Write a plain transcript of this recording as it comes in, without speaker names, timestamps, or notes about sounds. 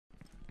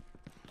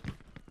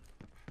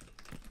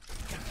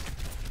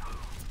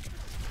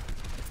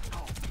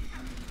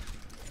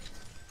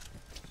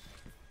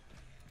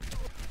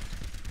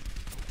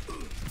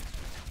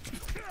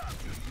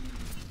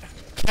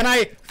Can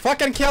I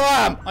fucking kill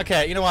him?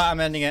 Okay, you know what? I'm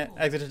ending it.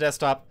 Exit to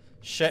desktop.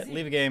 Shit,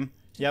 leave the game.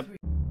 Yep.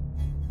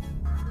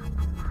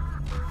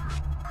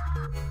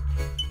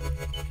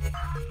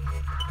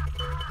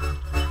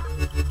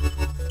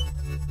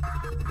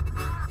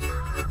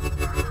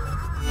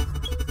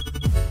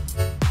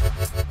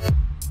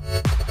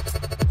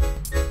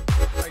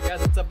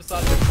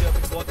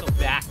 Welcome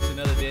back to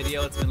another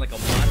video. It's been like a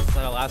month since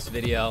our last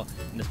video,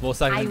 and it's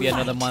most likely gonna be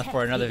another month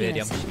for another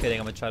video. I'm just kidding.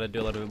 I'm gonna try to do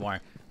a little bit more.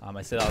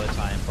 I say that all the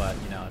time, but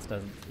you know, it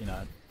doesn't. You know,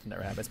 it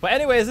never happens. But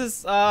anyways, this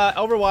is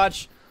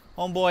Overwatch,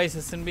 homeboys.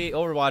 This is gonna be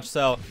Overwatch.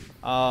 So,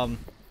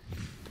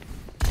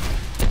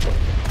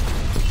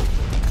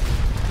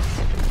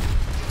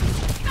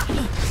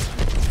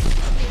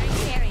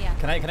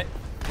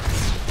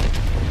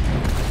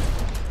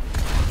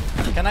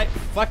 Can I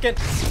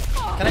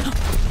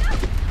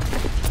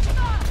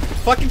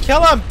fucking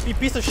kill him, you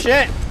piece of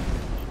shit!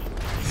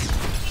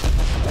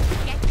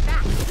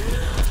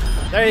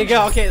 There you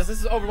go. Okay, so this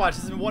is Overwatch.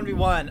 This is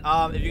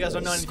 1v1. If you guys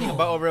don't know anything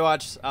about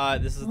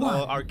Overwatch, this is the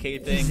whole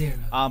arcade thing.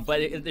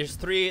 But there's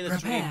three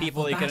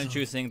people you can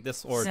choose.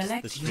 This or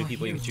there's three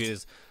people you can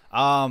choose.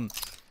 But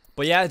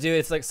yeah, dude,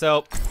 it's like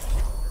so.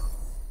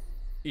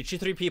 You choose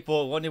three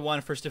people,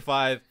 1v1, first to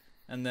 5,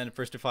 and then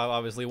first to 5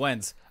 obviously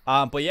wins.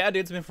 But yeah,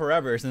 dude, it's been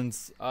forever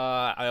since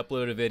I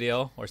uploaded a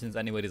video, or since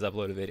anybody's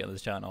uploaded a video on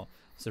this channel.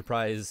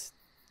 Surprised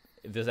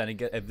if there's any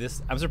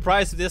I'm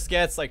surprised if this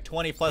gets like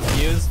 20 plus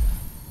views,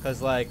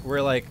 because like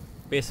we're like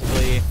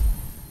basically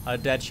a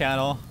dead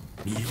channel.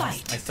 I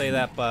say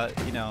that, but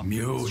you know,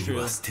 it's true.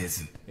 It's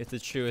the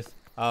truth.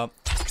 Hold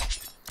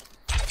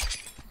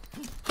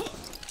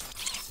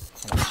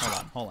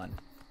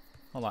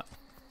on.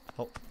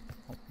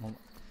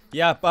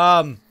 Yeah,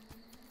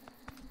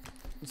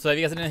 so if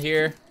you guys didn't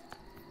hear,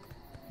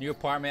 new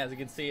apartment, as you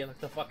can see, look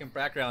at the fucking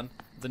background.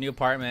 It's a new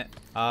apartment.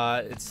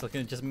 It's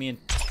looking just me and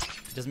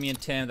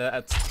Tim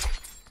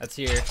that's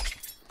here.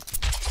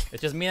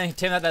 It's just me and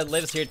Tim that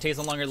lives here. Tate's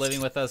no longer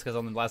living with us because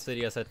on the last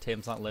video I said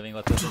Tim's not living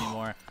with us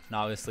anymore. And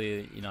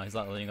obviously, you know, he's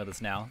not living with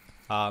us now.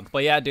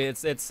 But yeah, dude,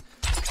 it's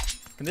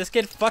can this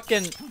kid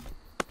fucking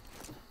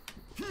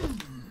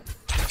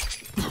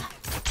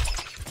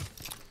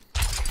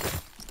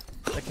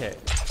okay.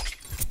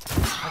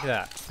 Look at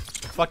that.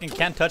 Fucking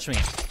can't touch me.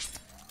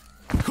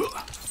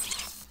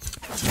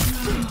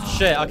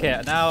 Shit,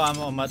 okay, now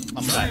I'm back.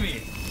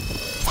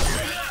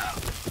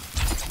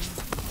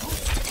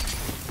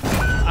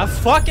 I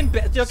fucking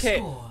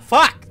okay.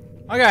 Fuck.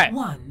 Okay.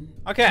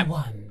 Okay.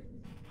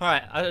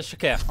 Alright,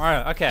 okay.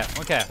 Alright,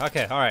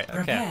 okay. Alright,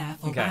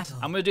 okay.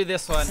 I'm gonna do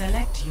this one.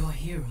 Select your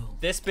hero.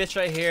 This bitch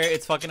right here,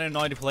 it's fucking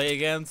annoying to play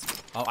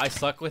against. I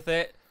suck with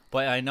it,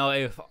 but I know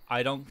if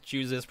I don't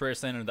choose this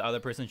person or the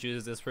other person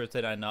chooses this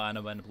person, I know I'm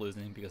gonna end up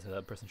losing, because if the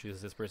other person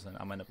chooses this person,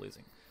 I'm gonna end up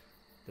losing.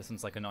 This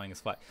one's like annoying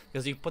as fuck,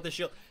 because you put the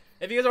shield.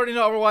 If you guys already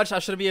know Overwatch, I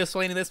shouldn't be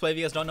explaining this, but if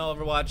you guys don't know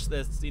Overwatch,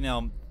 this, you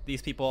know,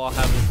 these people all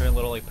have different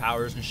little like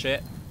powers and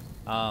shit.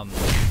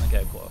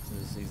 Okay, cool.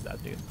 So he's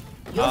that dude.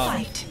 Your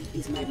fight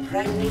is my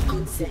primary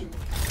concern.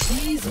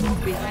 Please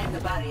move behind the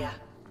barrier.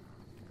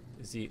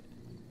 Is he?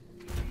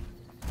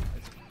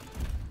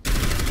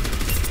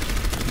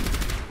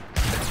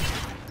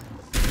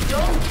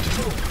 Don't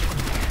move.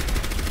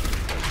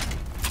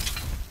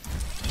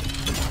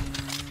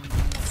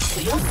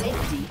 For your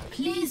safety,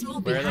 please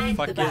move Where behind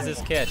the the barrier. fuck is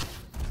this kid?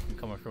 I'm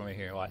coming from over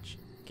here. Watch,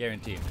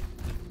 guarantee.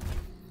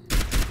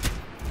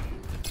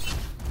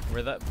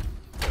 Where the?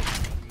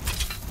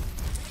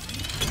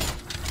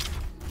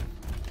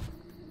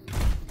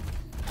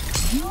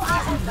 You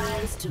are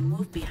advised to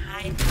move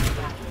behind the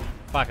barrier.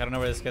 Fuck, I don't know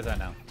where this kid's at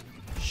now.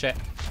 Shit.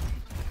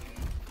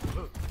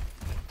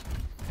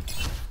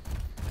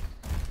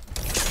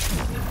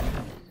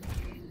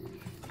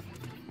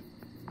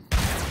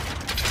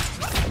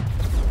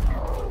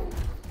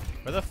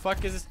 Where the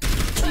fuck is this?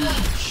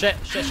 Shit.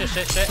 For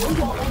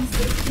your own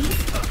safety,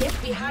 get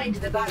behind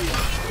the barrier.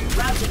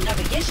 Route your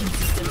navigation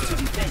system to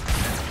defense.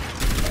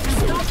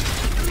 Stop.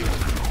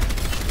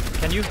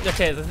 Can you?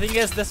 Okay, the thing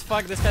is, this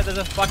guy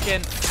doesn't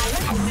fucking.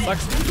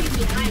 Moving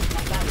behind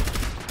the barrier.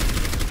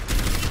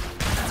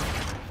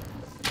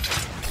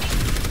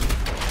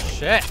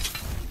 Shit.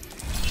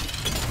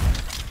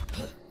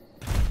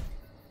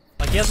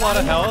 Like he has a lot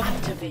of health.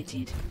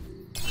 Activated.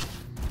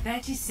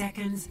 30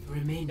 seconds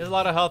remaining. He has a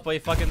lot of health,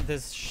 but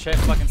this shit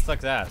fucking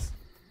sucks ass.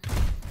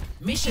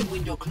 Mission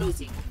window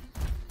closing.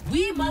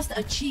 We must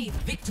achieve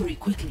victory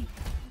quickly.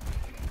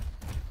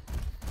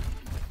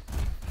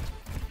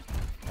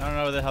 I don't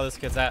know where the hell this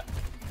kid's at.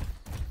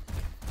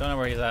 Don't know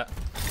where he's at.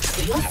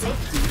 For your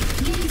safety,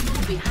 please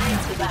move behind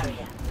the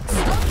barrier.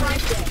 Stop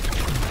right there.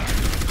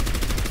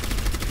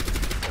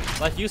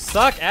 Like, you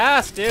suck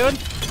ass, dude.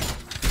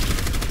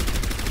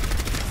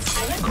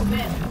 I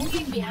recommend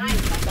moving behind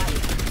the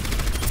barrier.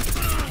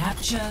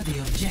 Capture the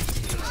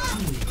objective.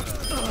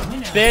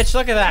 Bitch,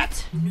 look at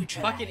that.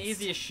 Neutralize. Fucking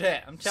easy as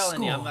shit. I'm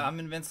telling you, I'm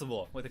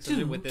invincible with this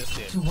dude.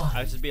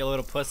 I should be a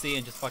little pussy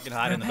and just fucking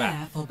hide in the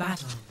back. For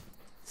battle.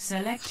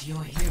 Select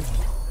your hero.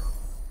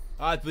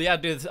 But yeah,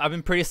 dude, I've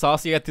been pretty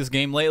saucy at this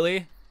game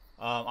lately.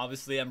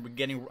 Obviously, I'm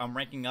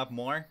ranking up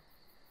more,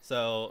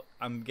 so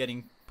I'm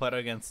getting put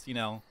against, you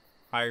know,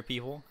 higher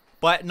people.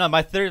 But no,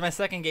 my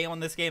second game on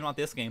this game, not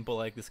this game, but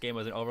like this game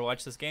was an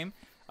Overwatch. This game,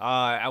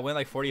 I went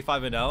like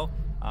 45-0.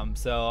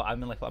 So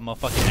I'm a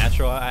fucking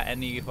natural at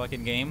any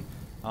fucking game.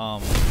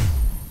 I'm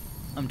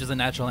just a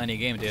natural at any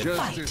game, dude.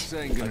 Like,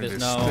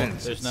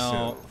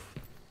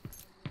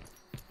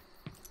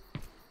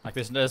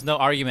 there's no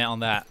argument on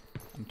that.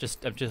 I'm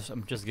just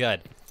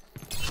good.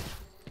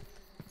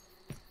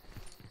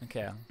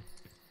 Okay,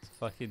 it's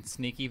fucking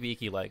sneaky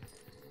beaky like.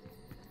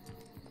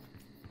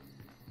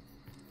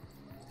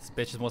 This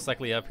bitch is most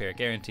likely up here,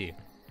 guarantee.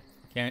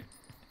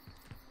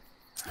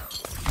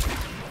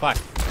 Fuck.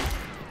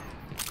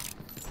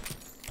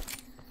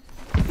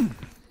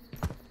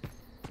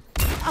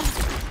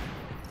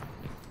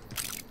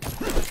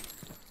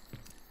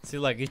 See,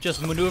 like, you just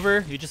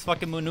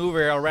fucking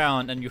maneuver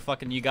around, and you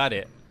got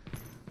it.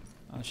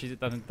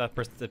 That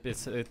person.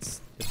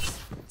 It's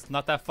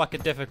not that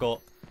fucking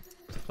difficult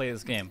to play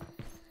this game.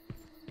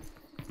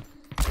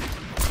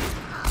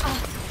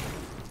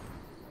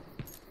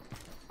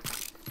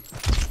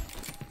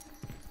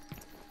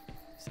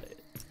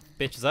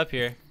 Bitch is up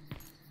here.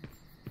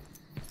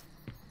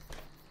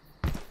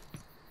 Who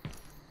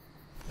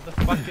the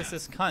fuck is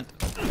this cunt?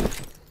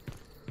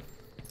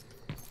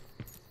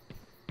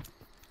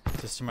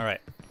 Just to my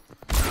right.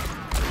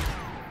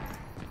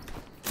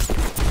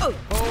 Oh.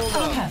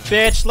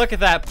 Bitch, look at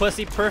that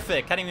pussy,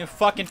 perfect. Can't even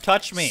fucking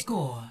touch me.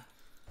 Score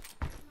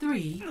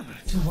 3-1.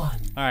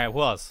 All right,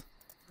 who else?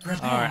 All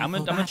right, I'm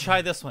gonna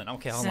try this one.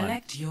 Okay, hold on.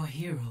 Select your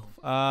hero.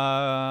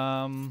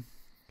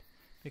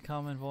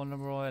 Become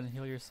invulnerable and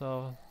heal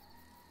yourself.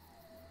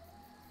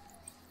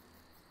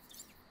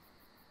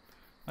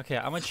 Okay,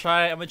 I'm gonna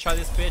try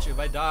this bitch. If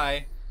I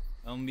die,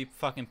 I'm gonna be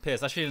fucking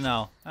pissed. Actually,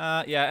 no.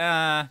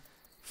 Yeah.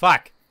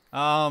 Fuck.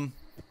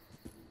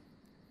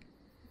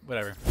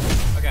 Whatever.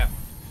 Okay,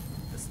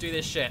 let's do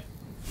this shit.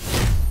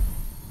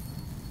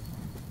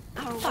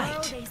 Our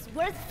world is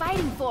worth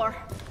fighting for.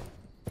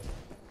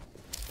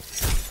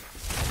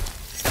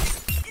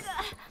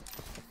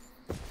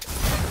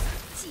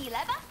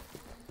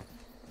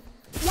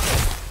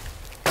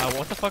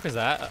 What the fuck is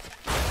that?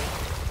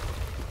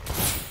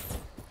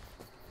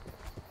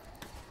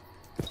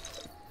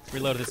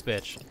 Reload this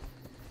bitch.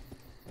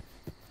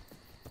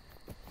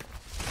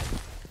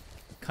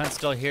 Cunt's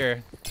still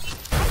here.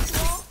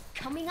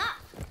 Coming up.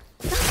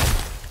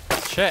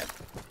 Shit.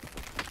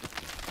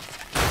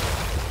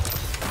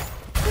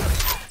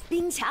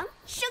 冰墙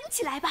升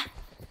起来吧。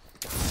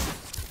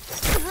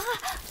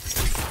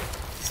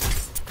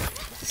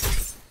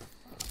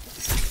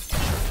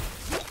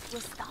We'll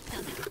stop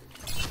them.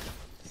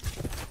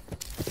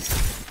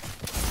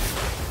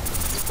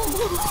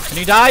 Can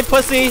you die,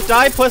 pussy?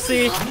 Die,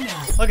 pussy!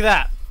 Look at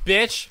that,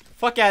 bitch!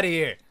 Fuck out of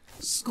here.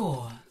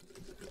 Score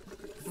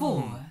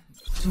 4-1.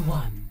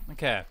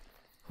 Okay.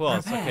 Who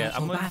else? Prepare Okay,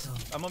 I'm for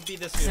gonna beat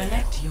this dude.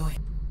 Select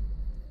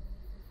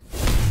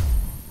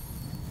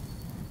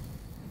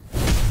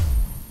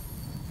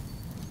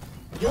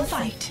your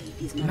fight.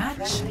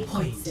 Match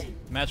point.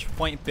 Match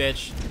point,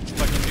 bitch. Let's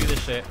fucking do this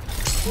shit.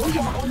 For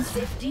your own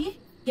safety,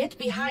 get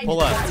behind Pull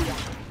the up. barrier.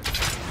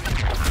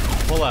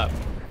 Pull up.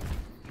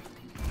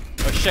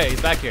 Oh shit,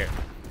 he's back here.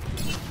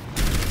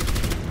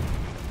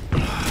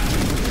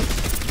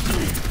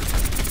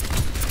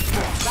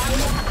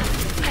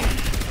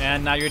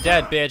 And now you're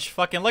dead, bitch.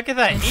 Fucking look at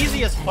that.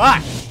 Easy as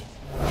fuck.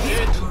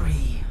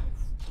 Victory.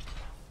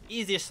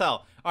 Easy as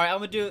hell. Alright, I'm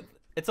gonna do.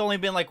 It's only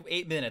been like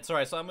 8 minutes.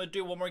 Alright, so I'm gonna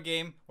do one more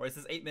game where it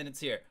says 8 minutes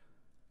here.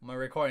 I'm gonna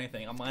record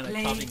anything. I'm gonna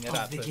chopping it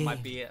up. So it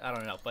might be. I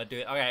don't know. But do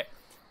it. Okay.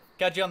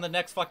 Got you on the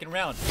next fucking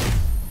round.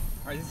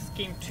 Alright, this is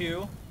game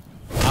 2.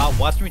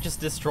 Watch me just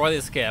destroy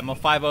this kid. I'm gonna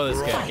 5-0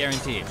 this kid.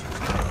 Guaranteed.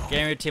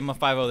 Guaranteed I'm gonna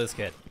 5-0 this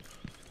kid.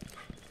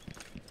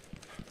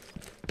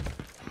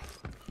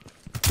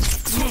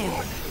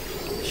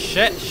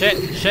 Shit.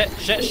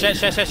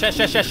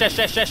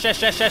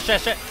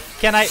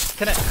 Can I?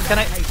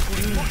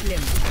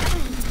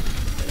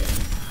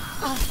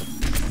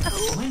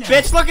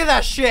 Bitch, look at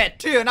that shit,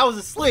 dude. And I was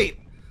asleep.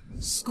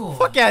 Score.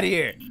 Fuck out of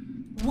here.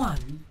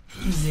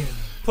 1-0.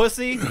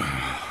 Pussy.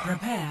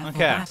 Prepare for Okay.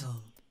 battle.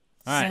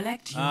 Alright.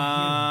 Select your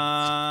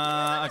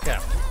hero. Okay.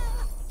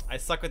 I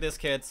suck with this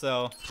kid,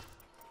 so.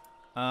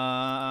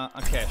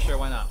 Okay, sure,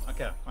 why not?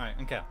 Okay, alright,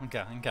 okay.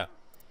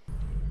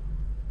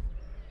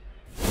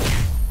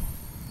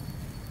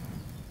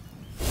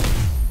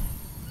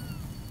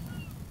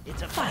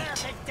 It's a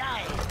perfect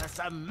day for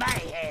some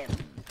mayhem.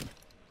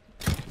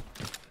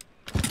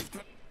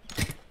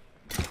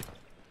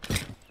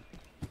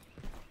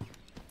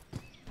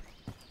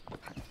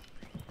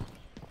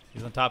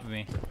 He's on top of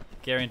me.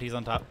 Guarantees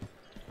on top.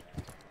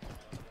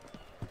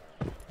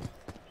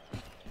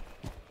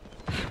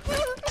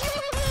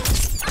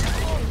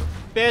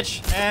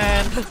 Bitch,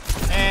 and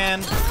I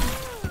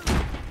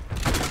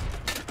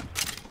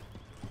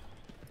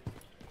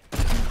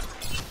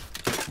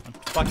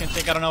fucking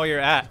think I don't know where you're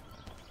at.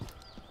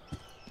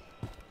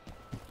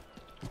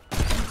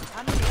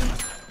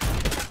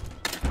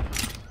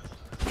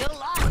 You're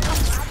lost.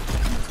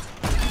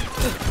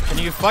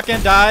 you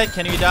fucking die?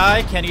 Can you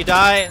die? Can you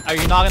die? Are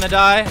you not gonna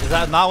die? Is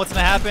that not what's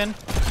gonna happen?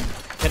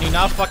 Can you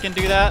not fucking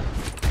do that?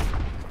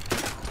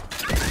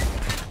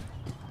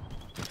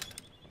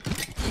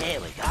 There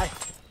we go.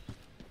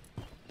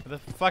 Where the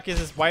fuck is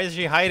this? Why is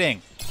she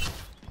hiding?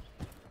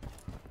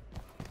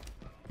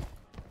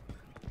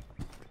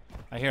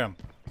 I hear him.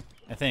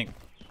 I think.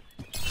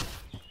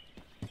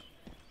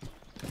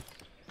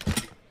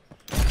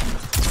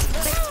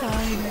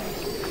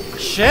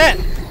 Shit!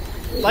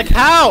 Like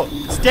how?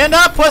 Stand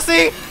up,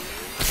 pussy!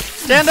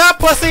 Stand up,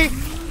 pussy!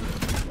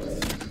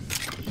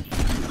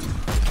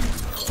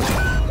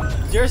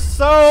 You're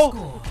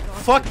so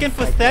fucking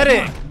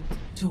pathetic.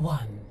 1-1.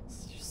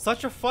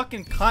 Such a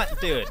fucking cunt,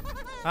 dude.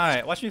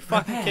 Alright, watch me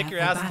fucking kick your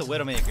ass with the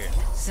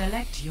Widowmaker.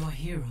 Select your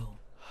hero.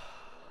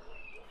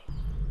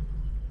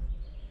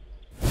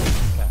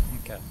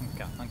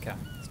 Okay.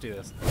 Let's do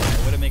this.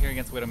 Widowmaker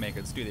against Widowmaker.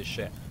 Let's do this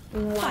shit.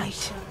 One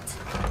shot,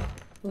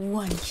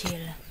 one kill.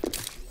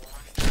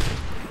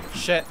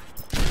 Shit.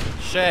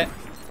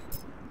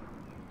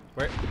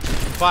 Where?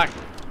 Fuck.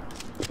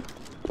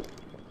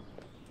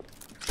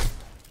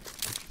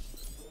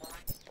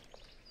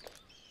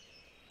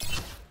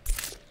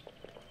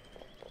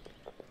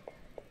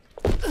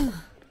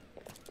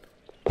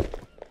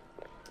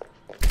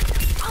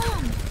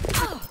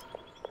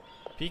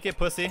 Peek it,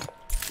 pussy.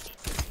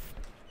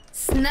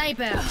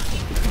 Sniper.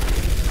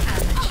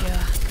 Amateur.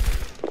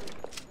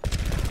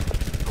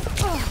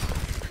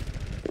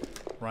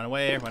 Run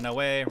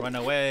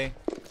away.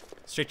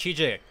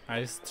 Strategic.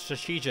 Alright,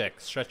 strategic.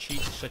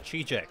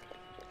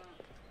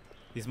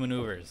 These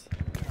maneuvers.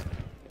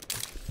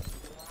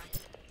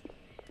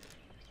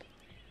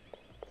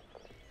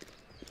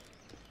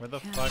 Where the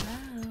fuck?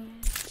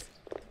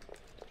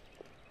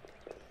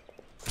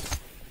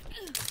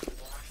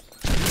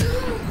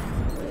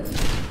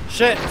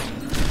 Shit!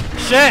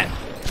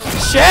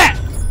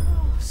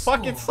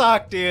 Fucking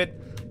suck, dude.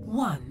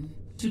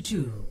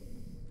 1-2.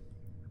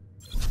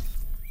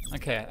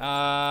 Okay, Prepare for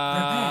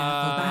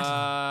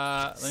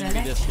battle. let me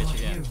do this Select your bitch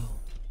again. hero.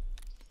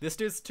 This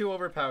dude's too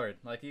overpowered.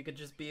 Like, you could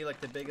just be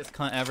like the biggest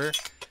cunt ever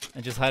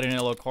and just hide in a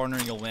little corner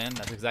and you'll win.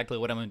 That's exactly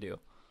what I'm gonna do.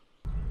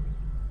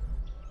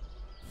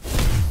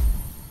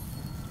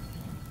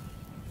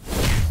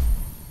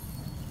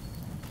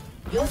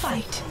 Your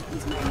fight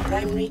is my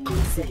primary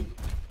concern.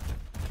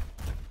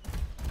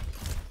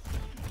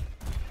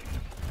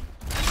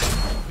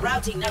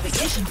 Routing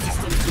navigation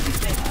system to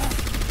defense.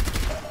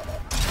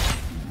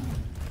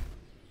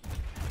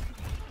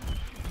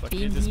 Fuck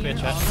you, this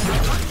bitch.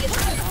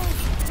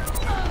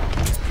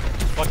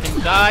 Fucking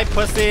die,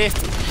 pussy!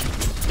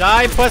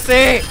 Die,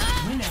 pussy!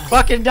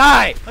 Fucking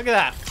die! Look at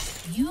that!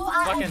 You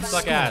are Fucking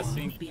suck ass.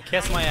 You can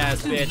kiss my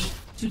ass, bitch.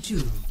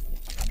 2-2.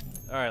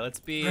 Alright, let's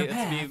be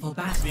Prepare for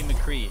battle.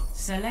 McCree.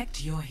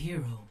 Select your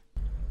hero.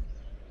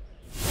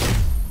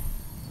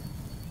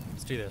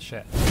 Let's do this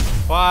shit.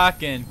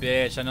 Fucking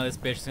bitch. I know this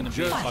bitch is gonna be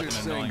Justice fucking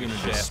ain't annoying gonna as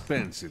shit.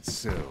 dispense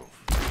itself.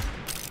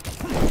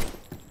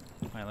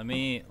 Alright, let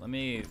me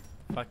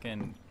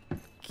fucking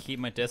keep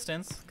my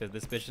distance, because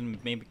this bitch can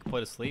maybe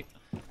put to sleep.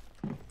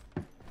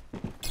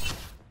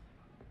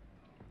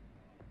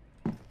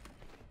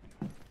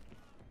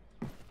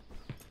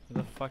 Who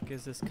the fuck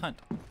is this cunt?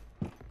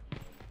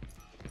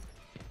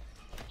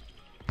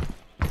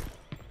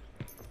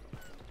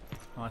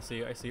 Oh, I see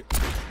you, I see you.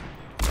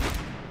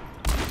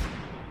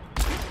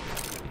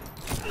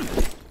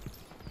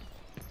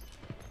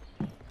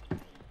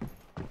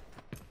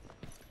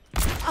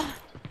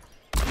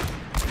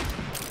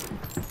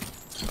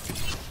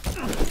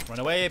 Run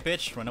away,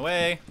 bitch, run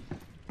away.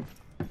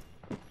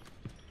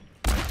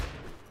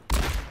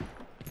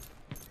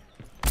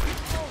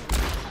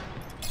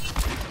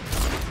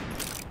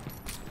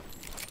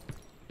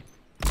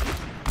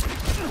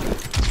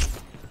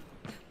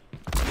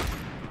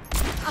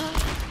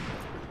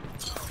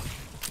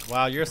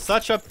 Wow, you're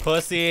such a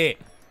pussy.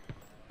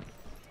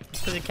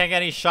 Just because you can't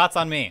get any shots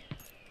on me.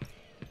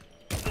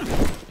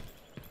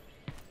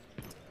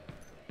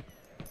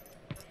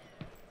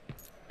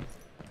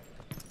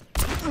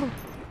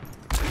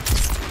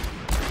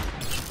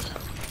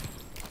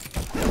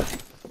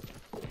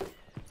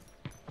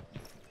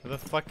 Who the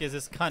fuck is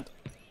this cunt?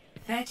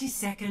 30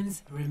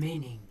 seconds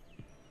remaining.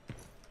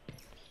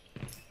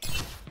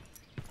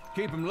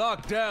 Keep him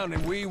locked down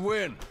and we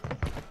win.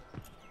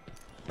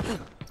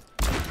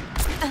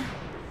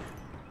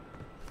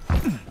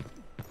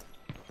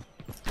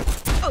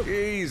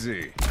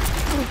 Easy.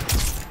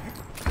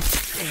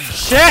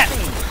 Shit!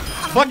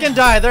 Fucking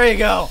die, there you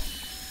go.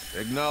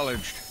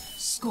 Acknowledged.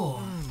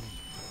 Score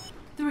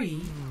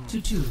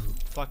 3-2.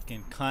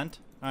 Fucking cunt.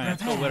 Alright,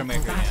 let's go Prepare for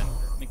Widowmaker again. battle.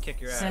 Let me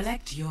kick your ass.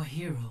 Select your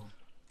hero.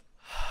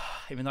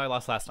 Even though I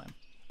lost last time.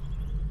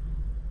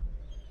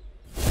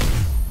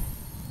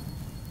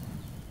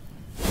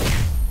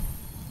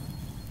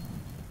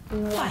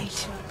 One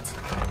shot,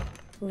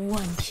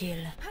 one kill.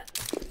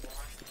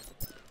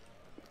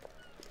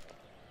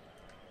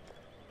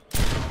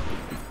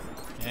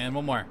 And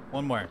one more.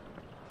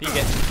 Peek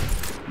it.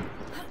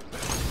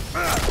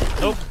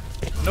 Nope.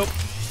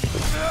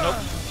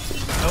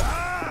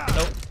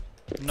 Nope.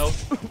 Nope.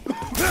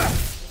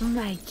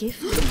 My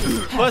gift.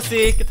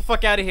 Pussy, get the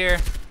fuck out of here.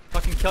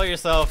 Fucking kill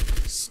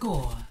yourself.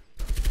 Score.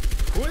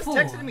 Who is 4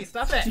 texting me?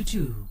 Stop it. to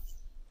 2.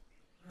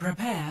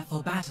 Prepare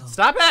for battle.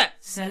 Stop it.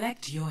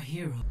 Select your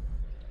hero.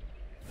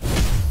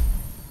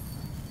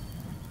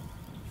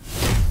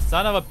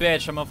 Son of a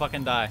bitch, I'm gonna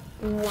fucking die.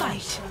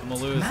 Fight. I'm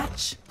gonna lose.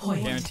 Match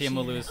point. Guarantee I'm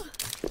gonna lose.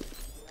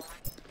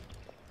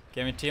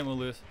 Guarantee I'm gonna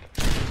lose.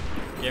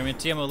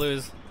 Guarantee I'm gonna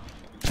lose.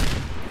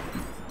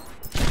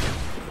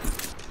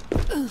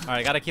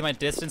 Alright, gotta keep my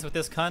distance with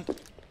this cunt.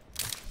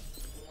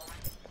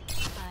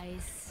 I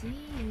see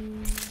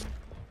you.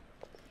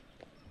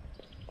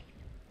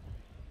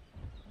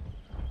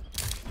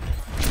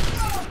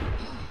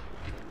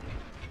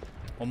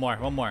 One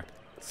more.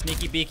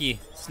 Sneaky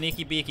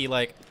beaky,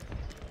 like.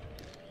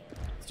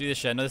 Let's do this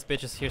shit. I know this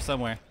bitch is here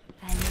somewhere.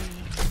 Allez,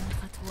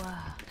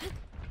 montre-toi.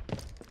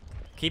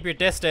 Keep your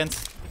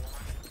distance.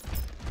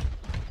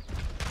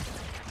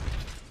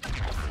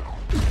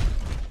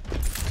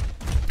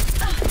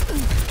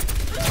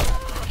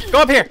 Go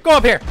up here,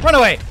 run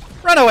away.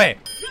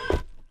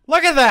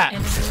 Look at that.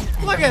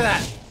 Look at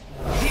that.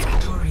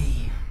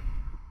 Victory.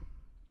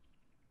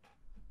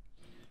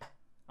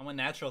 I'm a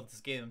natural at this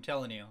game, I'm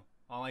telling you.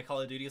 All my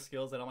Call of Duty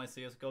skills and all my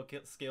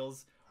CSGO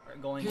skills are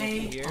going into Play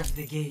here. of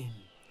the game.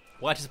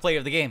 Watch this player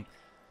of the game.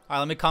 Alright,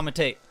 let me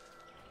commentate.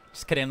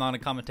 Just kidding, I'm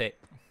not gonna commentate.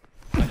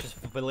 I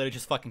literally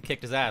just fucking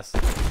kicked his ass.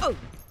 Oh.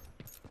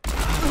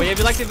 But yeah, if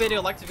you like the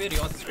video, and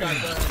subscribe,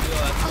 do all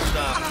that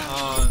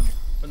stuff.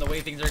 From the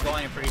way things are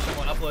going, I'm pretty sure I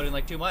won't upload in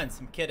like 2 months.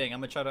 I'm kidding, I'm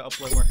gonna try to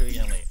upload more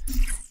frequently.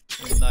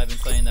 Even though I've been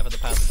saying that for the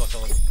past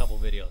couple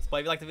videos. But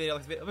if you like the video,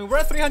 I mean, we're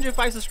at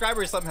 305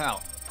 subscribers somehow.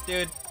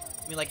 Dude,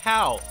 I mean, like,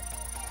 how?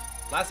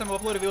 Last time I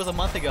uploaded a video was a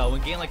month ago. We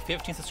gained like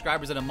 15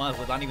 subscribers in a month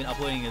without even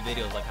uploading the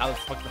videos. Like, how the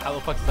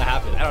fuck does that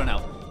happen? I don't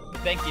know.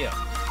 But thank you.